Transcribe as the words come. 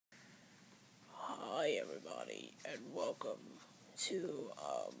and welcome to,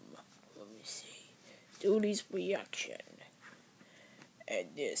 let me see, Doody's reaction. And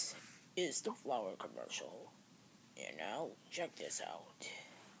this is the flower commercial. And now, check this out.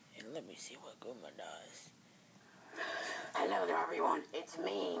 And let me see what Guma does. Hello there, everyone. It's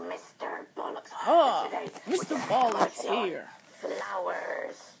me, Mr. Bollocks. Ah, Mr. Bollocks here.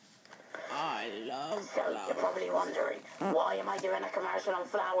 Flowers. I love So, flowers. you're probably wondering, why am I doing a commercial on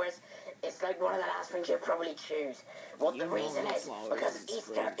flowers? It's like one of the last things you'll probably choose. Well, the reason is because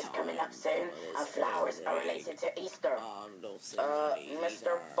Easter is coming up soon, and flowers are related to Easter.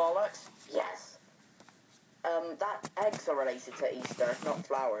 Mr. Bollocks? Yes. That eggs are related to Easter, not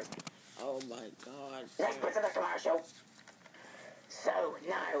flowers. Oh my god. Let's put to the commercial. So,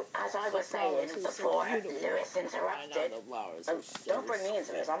 now, as I was saying before Lewis interrupted, don't bring me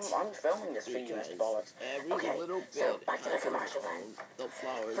into this, I'm filming this for you, Mr. Bollocks. Okay, so back to the commercial then.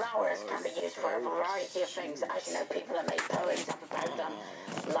 Flowers can be used for a variety of things. As you know, people have made poems up about them,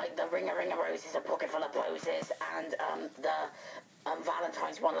 like the Ring a Rose is a pocket full of posies, and the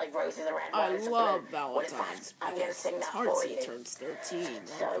Valentine's one, like roses are red, I love Valentine's. Well, in fact, I'm going to sing that for you. Turns 13.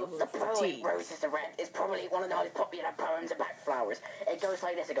 So, the poem Roses are Red is probably one of the most popular poems about flowers. It goes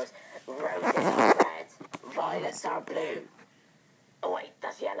like this, it goes, roses are red, violets are blue. Oh wait,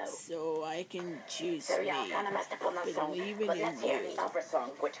 that's yellow. So I can choose So yeah, I kind of messed up on that song, but let's hear the other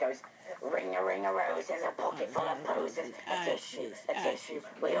song, which goes, ring a rose is a pocket full of posies, a tissue,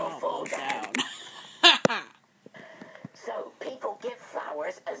 we all fall down. So, people give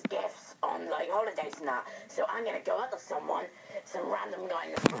flowers as gifts on, like, holidays and that. So I'm going to go up to someone, some random guy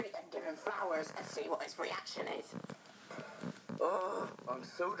in the street, and give him flowers and see what his reaction is. I'm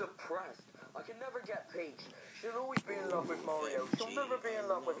so depressed. I can never get Peach. She'll always be in love with Mario. She'll never be in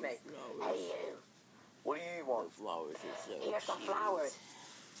love with me. Hey, you. What do you want? Flowers is so Here's some flowers.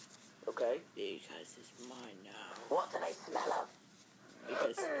 Okay. Because it's mine now. What do they smell of?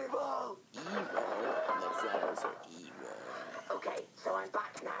 Because Evil! the flowers are evil. Okay, so I'm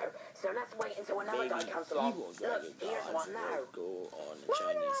back now. So let's wait until another guy comes along. Look, here's one now. Go on a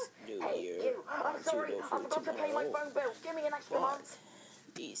Chinese New Hey, Year. you. I'm sorry, I forgot to pay my phone bill. Give me an extra month.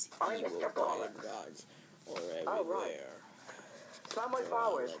 These I'm evil Mr. Bollocks. gods are Oh, everywhere. right. Smell my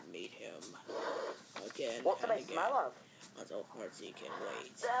flowers. Let's meet him again. What do they smell of? Until Heartsy can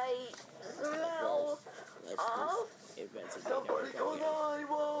wait. They smell of... Somebody call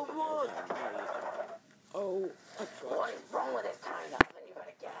 911! Oh, What is wrong with this town, Alvin? You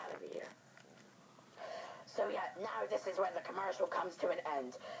better get out of here. So yeah, now this is where the commercial comes to an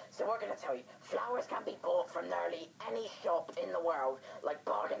end. So we're going to tell you, flowers can be bought from nearly any shop in the world, like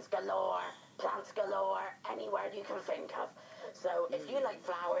bargains galore, plants galore, anywhere you can think of. So if you like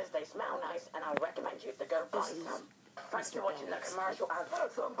flowers, they smell nice, and I recommend you to go buy some. Thanks for watching the commercial, and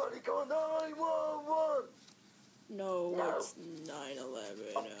Somebody call 911! No, it's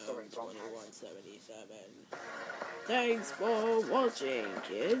 9/11, 2177. Thanks for watching,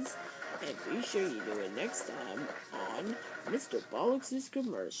 kids. And be sure you do it next time on Mr. Bollocks'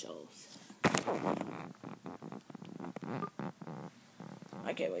 Commercials.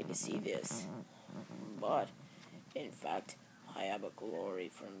 I can't wait to see this. But, in fact, I have a glory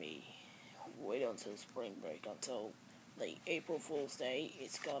for me. Wait until spring break, until the April Fool's Day.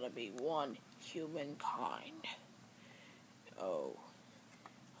 It's gotta be one humankind. Oh,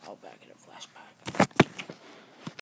 I'll back in a flashback.